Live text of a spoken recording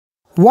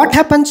What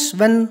happens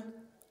when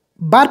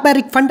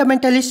barbaric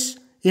fundamentalists,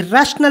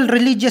 irrational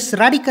religious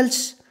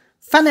radicals,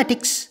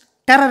 fanatics,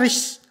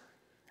 terrorists,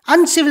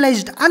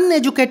 uncivilized,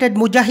 uneducated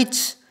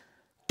mujahids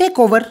take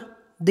over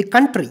the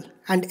country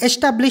and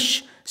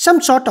establish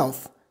some sort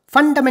of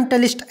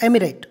fundamentalist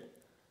emirate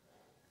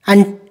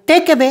and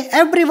take away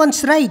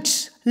everyone's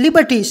rights,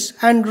 liberties,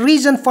 and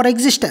reason for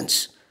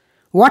existence?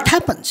 What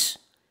happens?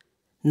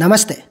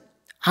 Namaste.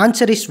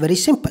 Answer is very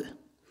simple.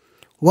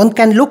 One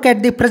can look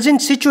at the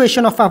present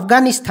situation of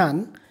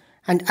Afghanistan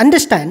and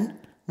understand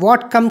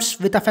what comes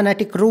with a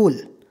fanatic rule.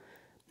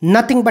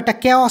 Nothing but a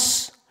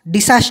chaos,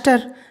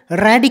 disaster,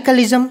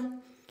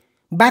 radicalism,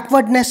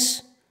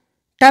 backwardness,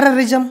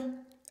 terrorism,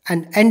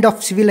 and end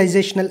of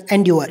civilizational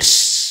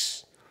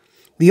endeavors.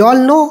 We all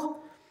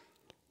know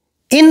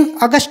in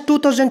August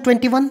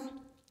 2021,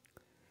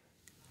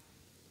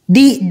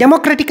 the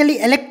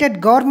democratically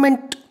elected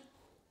government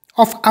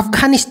of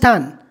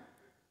Afghanistan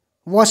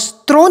was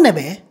thrown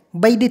away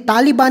by the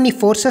Talibani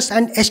forces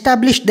and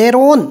established their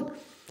own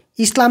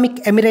Islamic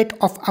Emirate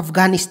of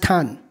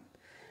Afghanistan.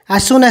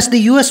 As soon as the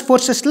US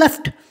forces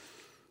left,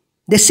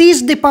 they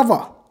seized the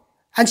power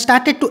and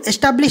started to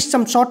establish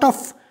some sort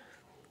of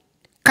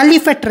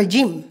caliphate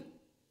regime,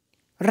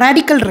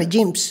 radical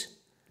regimes,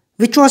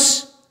 which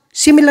was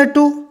similar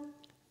to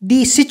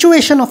the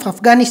situation of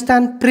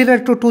Afghanistan prior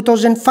to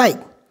 2005,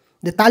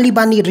 the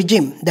Talibani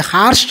regime, the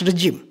harsh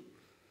regime.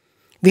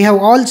 We have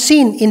all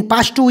seen in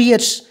past 2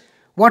 years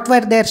what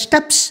were their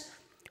steps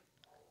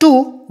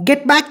to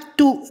get back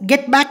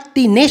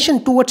the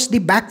nation towards the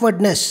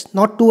backwardness,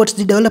 not towards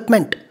the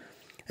development.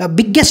 A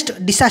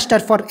biggest disaster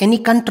for any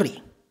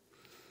country.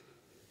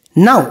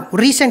 Now,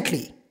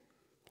 recently,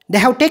 they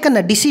have taken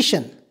a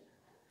decision.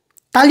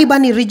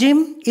 Talibani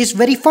regime is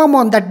very firm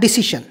on that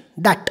decision,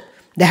 that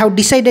they have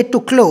decided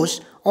to close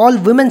all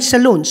women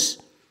saloons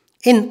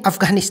in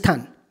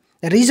Afghanistan.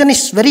 The reason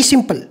is very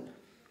simple.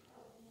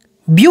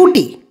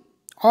 Beauty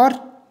or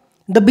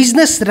the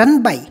business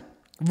run by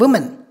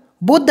women,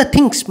 both the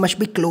things must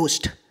be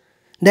closed.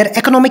 Their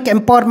economic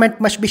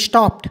empowerment must be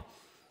stopped.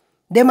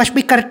 They must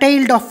be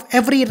curtailed of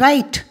every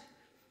right.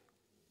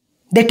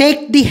 They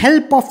take the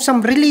help of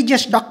some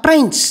religious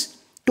doctrines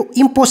to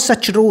impose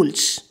such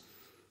rules.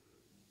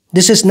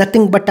 This is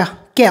nothing but a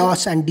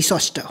chaos and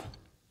disaster.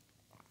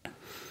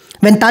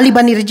 When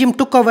Talibani regime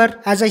took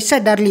over, as I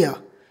said earlier,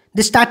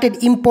 they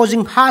started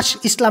imposing harsh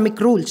Islamic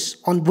rules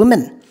on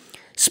women,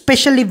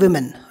 especially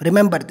women.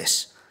 Remember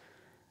this.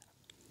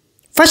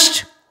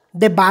 First,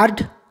 they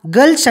barred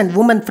girls and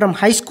women from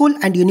high school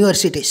and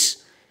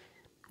universities.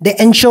 They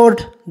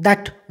ensured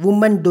that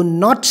women do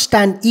not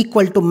stand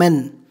equal to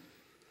men.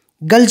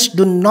 Girls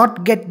do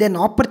not get an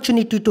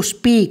opportunity to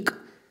speak.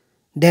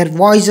 Their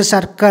voices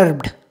are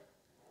curbed.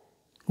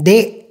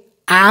 They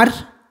are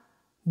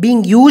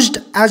being used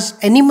as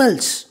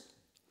animals,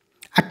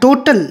 a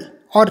tool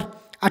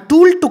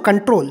to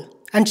control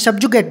and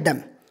subjugate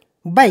them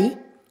by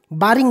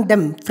barring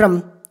them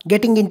from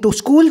getting into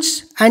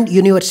schools and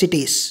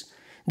universities.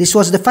 This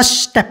was the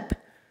first step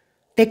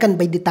taken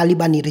by the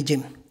Talibani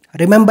regime.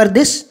 Remember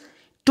this.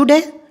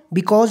 Today,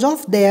 because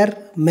of their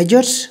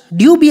measures,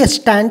 dubious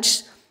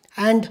stance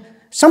and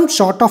some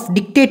sort of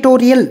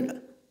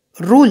dictatorial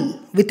rule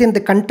within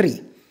the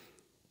country,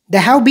 they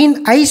have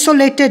been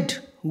isolated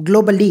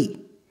globally.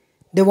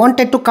 They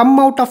wanted to come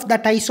out of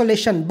that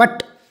isolation,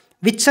 but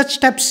with such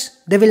steps,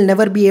 they will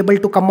never be able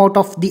to come out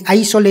of the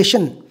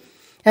isolation.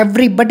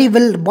 Everybody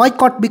will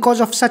boycott because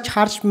of such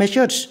harsh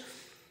measures,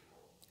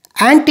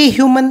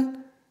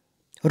 anti-human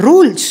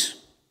rules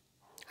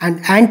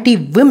and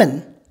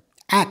anti-women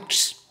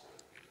acts.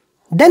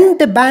 Then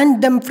they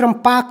banned them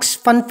from parks,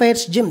 fun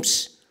fairs,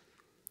 gyms.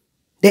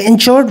 They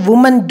ensured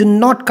women do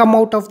not come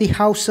out of the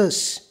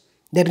houses.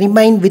 They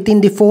remain within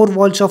the four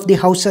walls of the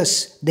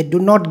houses. They do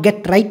not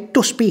get right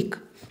to speak.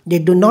 They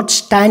do not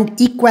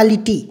stand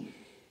equality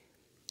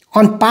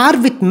on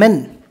par with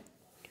men.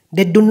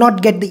 They do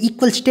not get the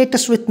equal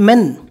status with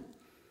men.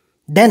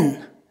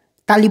 Then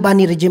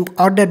Talibani regime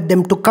ordered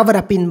them to cover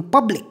up in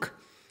public.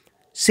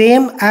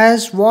 Same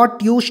as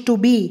what used to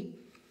be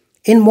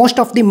in most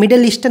of the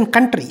Middle Eastern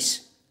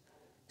countries.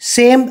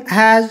 Same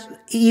as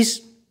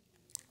is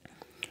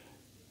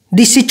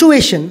the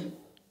situation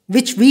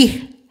which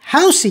we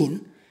have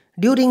seen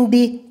during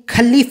the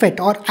Caliphate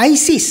or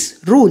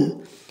ISIS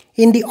rule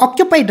in the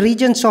occupied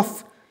regions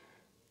of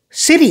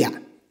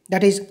Syria,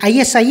 that is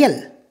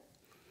ISIL.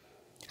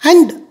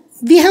 And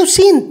we have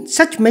seen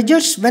such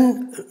measures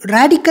when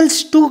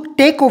radicals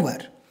take over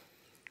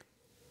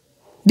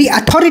the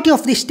authority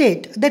of the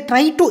state. They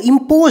try to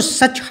impose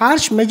such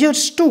harsh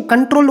measures to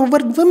control over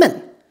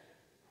women.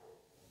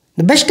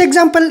 The best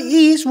example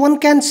is one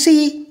can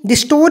see the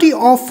story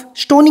of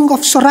stoning of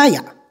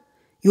Soraya.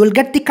 You will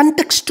get the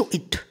context to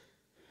it.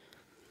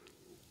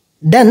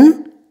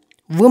 Then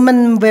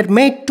women were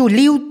made to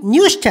leave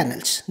news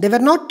channels. They were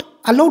not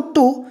allowed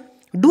to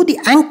do the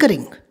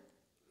anchoring.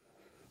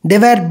 They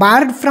were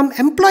barred from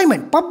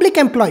employment, public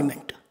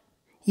employment.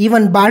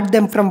 Even barred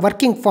them from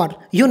working for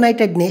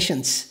United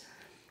Nations.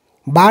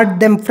 Barred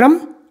them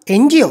from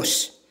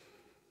NGOs.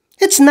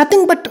 It's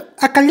nothing but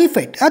a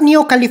caliphate, a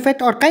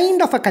neo-caliphate or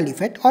kind of a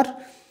caliphate, or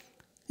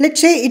let's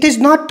say it is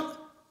not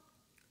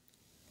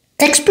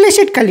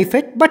explicit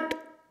caliphate, but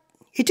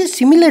it is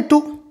similar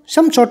to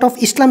some sort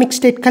of Islamic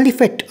State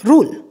caliphate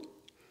rule.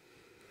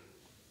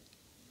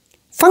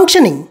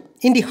 Functioning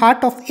in the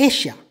heart of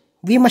Asia,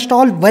 we must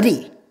all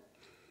worry.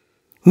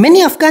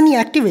 Many Afghani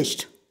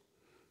activists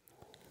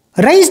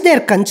raise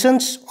their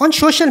concerns on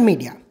social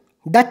media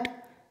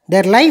that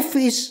their life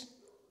is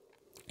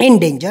in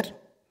danger,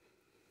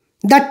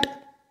 that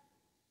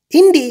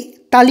in the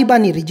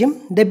Talibani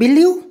regime, they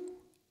believe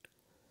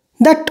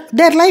that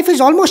their life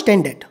is almost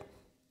ended.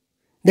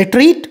 They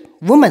treat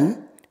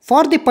women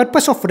for the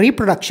purpose of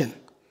reproduction.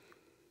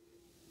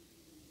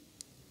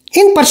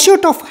 In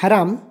pursuit of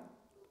haram,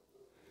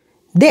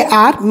 they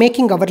are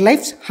making our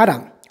lives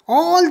haram.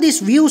 All these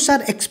views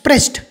are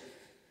expressed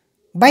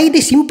by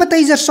the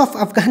sympathizers of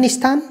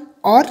Afghanistan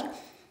or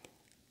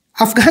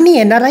Afghani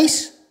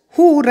NRIs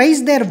who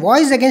raise their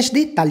voice against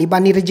the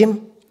Talibani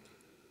regime.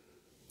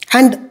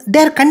 And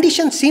their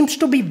condition seems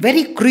to be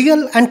very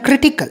cruel and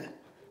critical,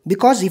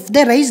 because if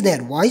they raise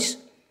their voice,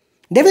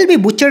 they will be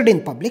butchered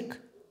in public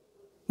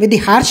with the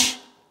harsh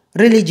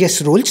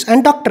religious rules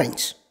and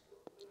doctrines.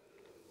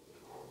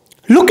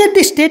 Look at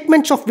the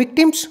statements of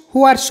victims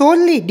who are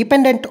solely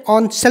dependent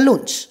on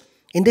saloons.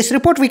 In this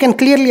report, we can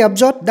clearly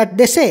observe that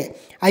they say,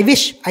 "I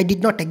wish I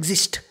did not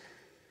exist."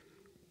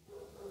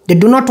 They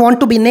do not want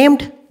to be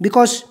named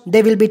because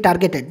they will be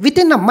targeted.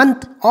 Within a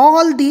month,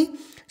 all the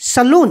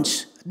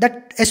saloons,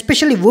 that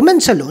especially women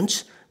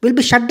saloons, will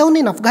be shut down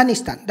in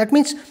Afghanistan. That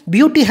means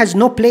beauty has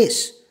no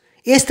place.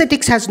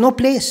 Aesthetics has no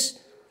place.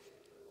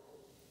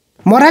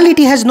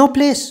 Morality has no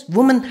place.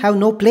 Women have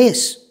no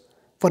place.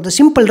 For the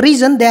simple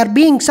reason they are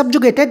being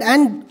subjugated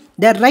and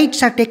their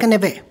rights are taken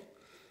away.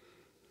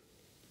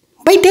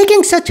 By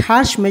taking such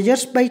harsh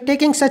measures, by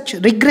taking such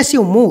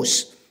regressive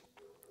moves,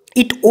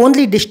 it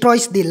only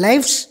destroys the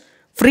lives,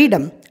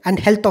 freedom and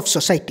health of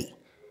society,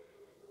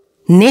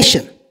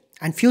 nation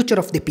and future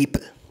of the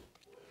people.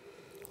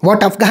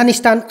 What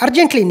Afghanistan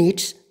urgently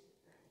needs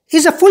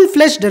is a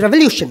full-fledged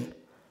revolution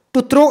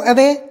to throw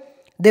away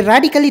the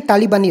radically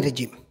Talibani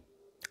regime.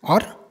 Or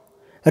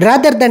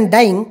rather than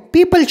dying,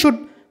 people should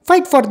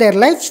fight for their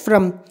lives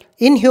from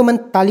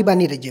inhuman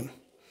Talibani regime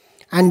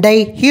and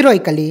die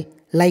heroically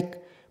like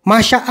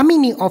Mahisa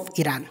Amini of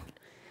Iran.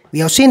 We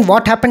have seen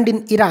what happened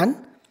in Iran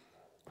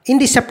in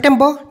the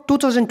September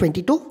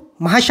 2022.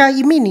 Mahisa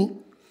Amini,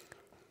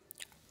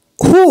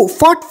 who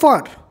fought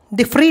for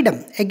the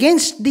freedom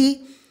against the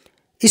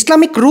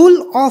Islamic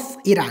rule of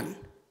Iran,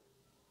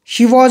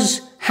 she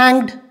was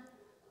hanged,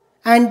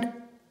 and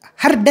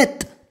her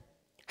death,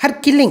 her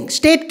killing,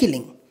 state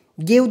killing,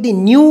 gave the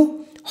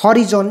new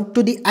horizon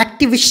to the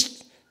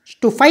activists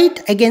to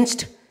fight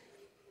against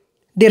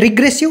the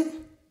regressive,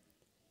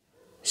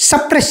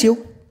 suppressive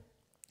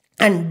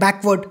and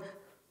backward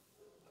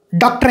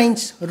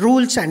doctrines,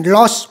 rules and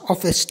laws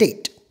of a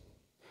state.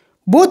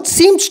 Both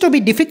seems to be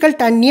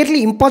difficult and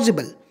nearly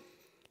impossible.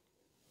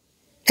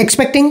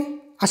 Expecting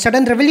a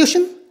sudden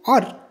revolution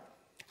or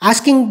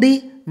asking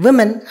the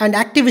women and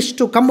activists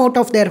to come out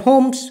of their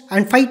homes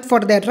and fight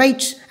for their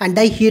rights and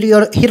die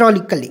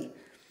heroically.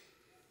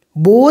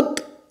 Both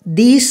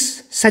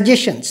these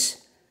suggestions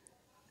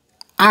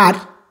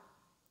are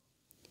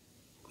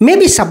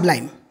maybe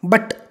sublime,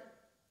 but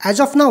as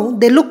of now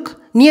they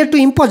look near to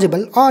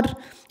impossible, or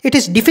it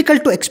is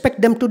difficult to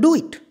expect them to do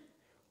it.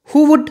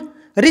 Who would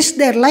risk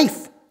their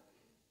life?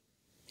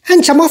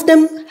 And some of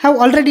them have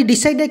already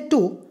decided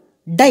to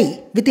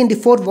die within the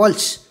four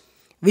walls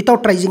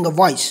without raising a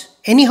voice.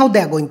 Anyhow, they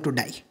are going to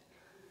die.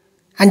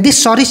 And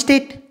this sorry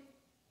state,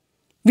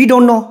 we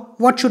don't know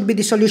what should be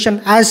the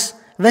solution, as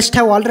West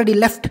have already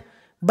left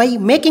by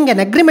making an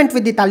agreement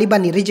with the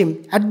Talibani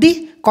regime at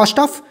the cost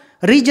of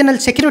regional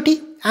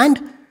security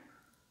and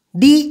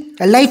the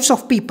lives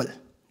of people.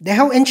 They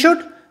have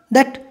ensured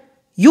that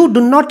you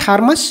do not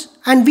harm us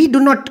and we do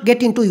not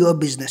get into your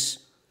business.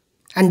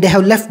 And they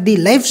have left the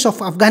lives of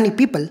Afghani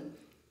people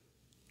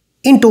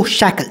into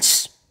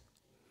shackles.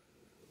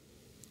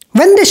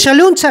 When the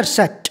saloons are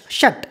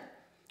shut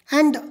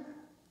and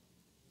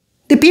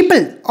the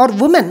people or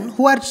women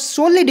who are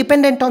solely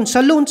dependent on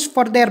saloons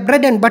for their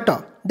bread and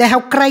butter, they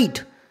have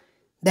cried.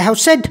 They have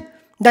said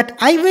that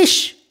I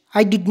wish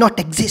I did not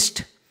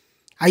exist.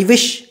 I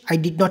wish I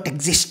did not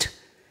exist.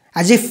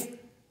 As if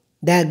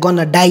they are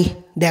gonna die,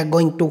 they are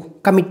going to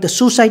commit the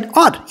suicide,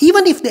 or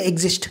even if they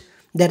exist,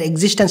 their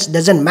existence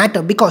doesn't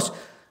matter because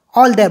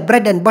all their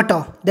bread and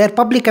butter, their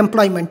public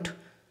employment,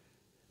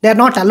 they are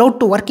not allowed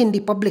to work in the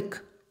public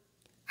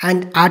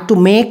and are to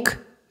make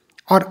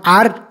or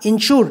are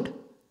ensured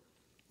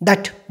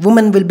that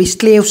women will be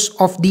slaves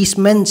of these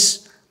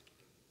men's.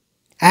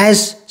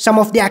 As some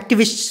of the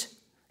activists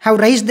have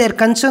raised their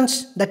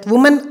concerns that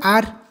women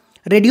are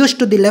reduced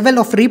to the level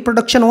of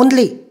reproduction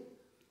only.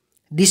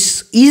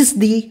 This is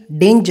the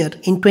danger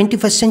in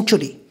 21st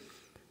century,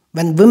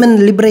 when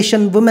women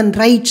liberation, women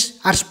rights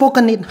are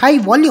spoken in high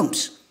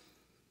volumes,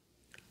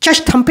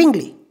 chest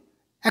thumpingly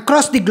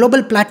across the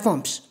global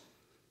platforms.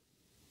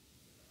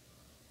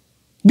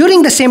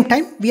 During the same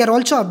time, we are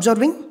also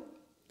observing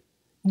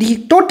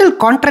the total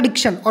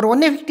contradiction or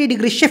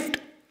 180-degree shift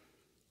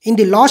in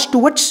the laws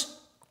towards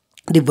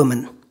the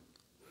women.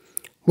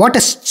 What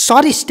a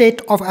sorry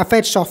state of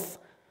affairs of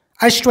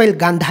erstwhile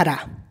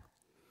Gandhara.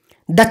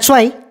 That's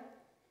why,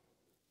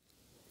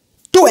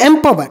 to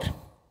empower,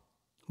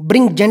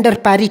 bring gender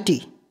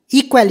parity,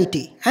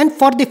 equality, and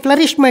for the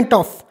flourishment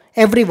of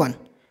everyone,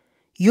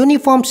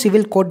 uniform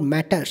civil code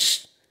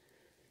matters.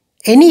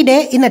 Any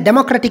day in a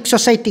democratic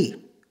society,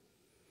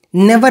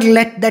 never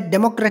let that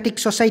democratic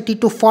society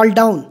to fall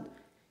down.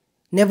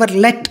 Never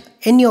let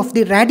any of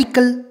the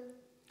radical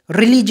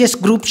religious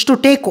groups to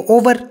take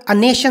over a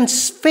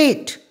nation's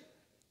fate.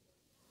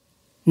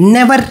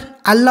 Never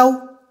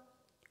allow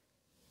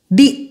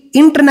the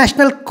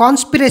international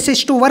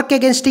conspiracies to work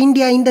against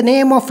India in the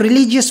name of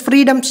religious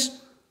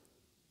freedoms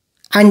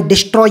and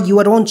destroy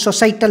your own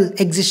societal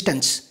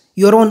existence,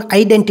 your own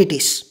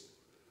identities.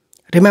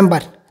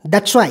 Remember,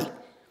 that's why,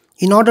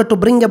 in order to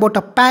bring about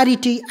a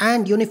parity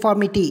and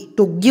uniformity,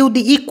 to give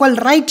the equal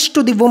rights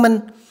to the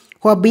women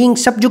who are being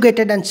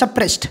subjugated and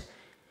suppressed,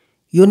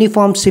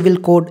 uniform civil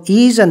code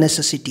is a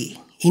necessity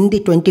in the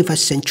 21st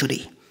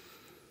century.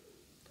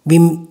 We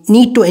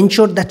need to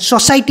ensure that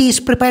society is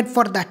prepared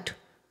for that.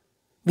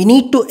 We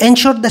need to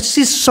ensure the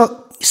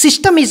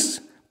system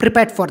is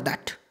prepared for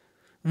that.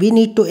 We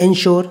need to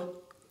ensure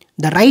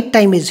the right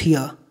time is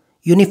here.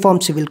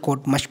 Uniform civil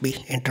code must be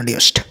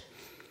introduced.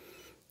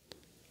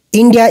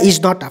 India is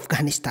not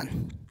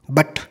Afghanistan,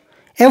 but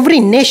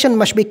every nation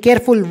must be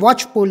careful,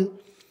 watchful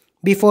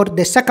before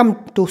they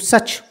succumb to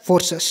such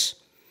forces.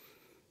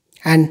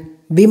 And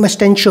we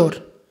must ensure,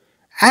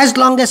 as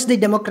long as the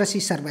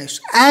democracy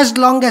survives, as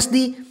long as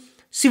the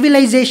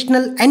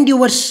civilizational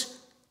endeavors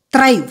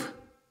thrive,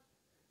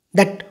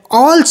 that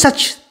all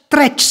such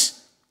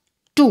threats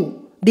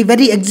to the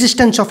very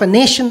existence of a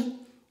nation,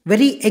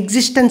 very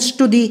existence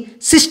to the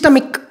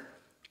systemic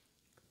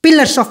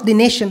pillars of the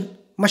nation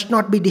must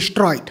not be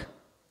destroyed.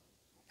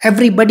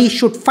 Everybody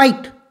should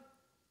fight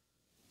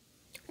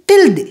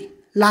till the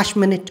last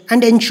minute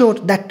and ensure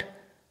that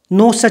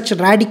no such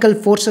radical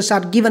forces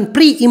are given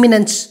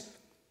preeminence,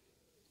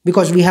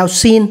 because we have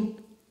seen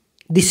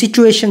the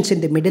situations in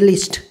the Middle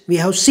East, we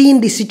have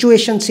seen the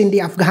situations in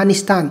the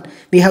Afghanistan,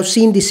 we have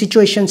seen the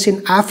situations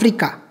in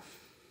Africa.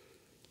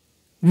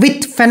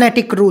 With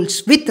fanatic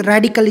rules, with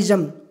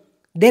radicalism,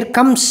 there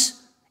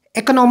comes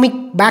economic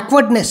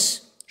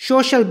backwardness,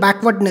 social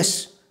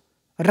backwardness,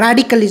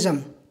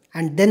 radicalism,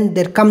 and then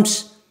there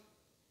comes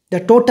the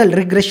total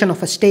regression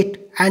of a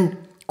state and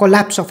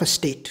collapse of a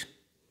state.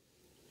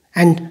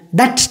 And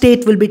that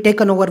state will be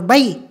taken over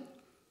by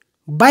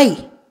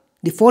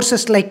the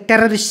forces like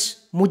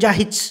terrorists,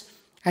 Mujahids,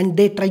 and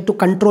they try to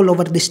control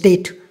over the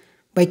state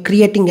by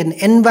creating an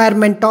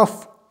environment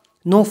of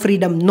no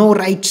freedom, no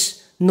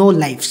rights, no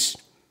lives.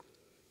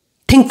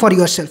 Think for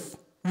yourself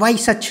why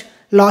such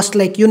laws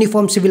like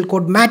Uniform Civil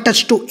Code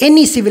matters to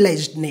any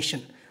civilized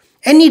nation,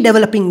 any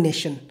developing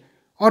nation,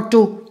 or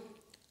to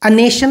a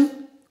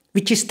nation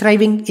which is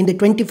thriving in the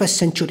 21st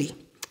century.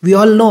 We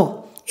all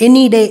know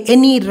any day,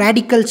 any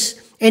radicals,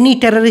 any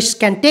terrorists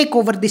can take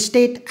over the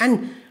state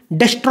and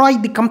destroy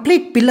the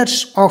complete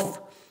pillars of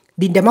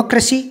the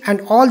democracy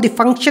and all the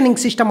functioning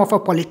system of a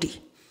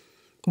polity.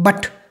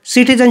 But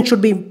citizens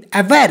should be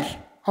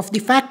aware of the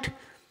fact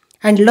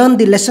and learn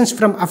the lessons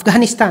from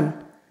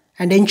Afghanistan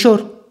and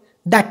ensure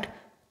that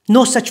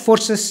no such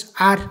forces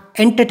are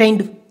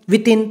entertained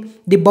within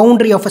the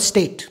boundary of a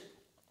state,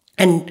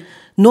 and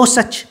no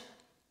such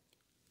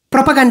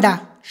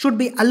propaganda should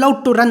be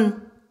allowed to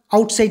run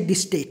outside the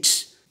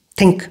states.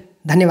 Think.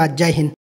 Dhanyavad. Jai Hind.